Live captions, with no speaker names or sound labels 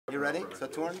ready? Ça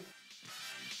tourne?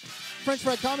 French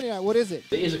Fried Comedy Night, what is it?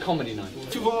 It is a comedy night.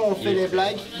 Souvent on fait des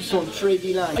blagues qui sont très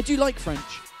bilingues. I do like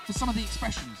French. For some of the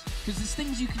expressions, because there's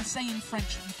things you can say in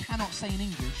French that you cannot say in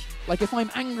English. Like if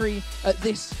I'm angry at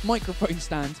this microphone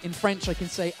stand, in French I can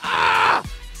say, ah,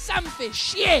 ça me fait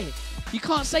chier. You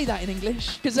can't say that in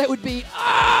English, because that would be,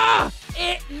 ah,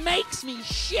 it makes me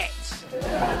shit.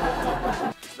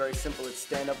 It's very simple, it's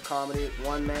stand-up comedy,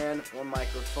 one man, one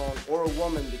microphone, or a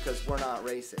woman because we're not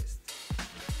racist.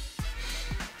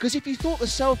 Because if you thought the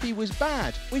selfie was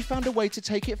bad, we found a way to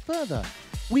take it further.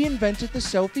 We invented the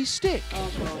selfie stick. Oh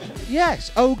God.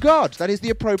 Yes, oh God, that is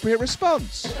the appropriate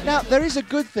response. Now, there is a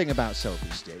good thing about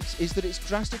selfie sticks, is that it's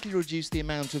drastically reduced the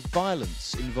amount of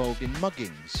violence involved in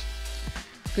muggings.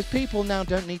 Because people now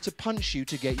don't need to punch you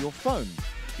to get your phone.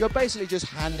 You're basically just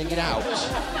handing it out.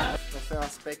 On fait un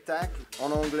spectacle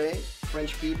en anglais.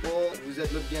 French people, vous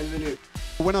êtes le bienvenu.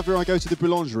 Whenever I go to the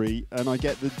boulangerie and I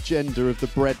get the gender of the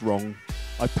bread wrong,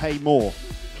 I pay more.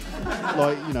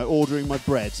 Like, you know, ordering my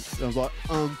bread. I was like,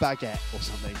 un baguette or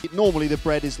something. Normally the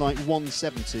bread is like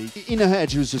 1.70. In her head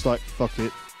she was just like, fuck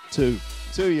it, 2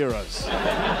 euros.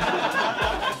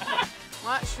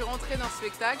 Moi, je suis rentrée dans ce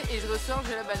spectacle et je ressors,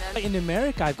 j'ai la banane. In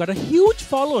America, I've got a huge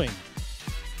following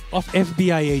of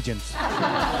FBI agents.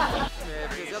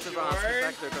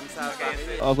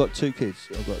 I've got 2 kids.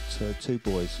 I've got 2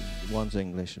 boys. One's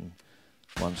English and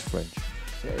one's French.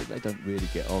 Yeah, they don't really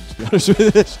get on, to be honest with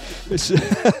you.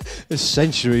 There's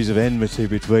centuries of enmity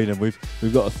between them. We've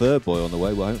got a 3rd boy on the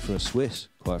way. We're home for a Swiss,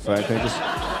 quite frankly.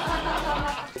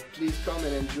 Please come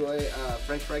and enjoy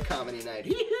French Fried Comedy Night.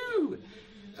 Yee-hoo!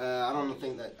 I don't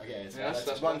think that. Okay,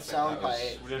 that's one sound by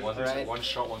 8. Right? One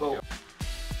shot, one kill.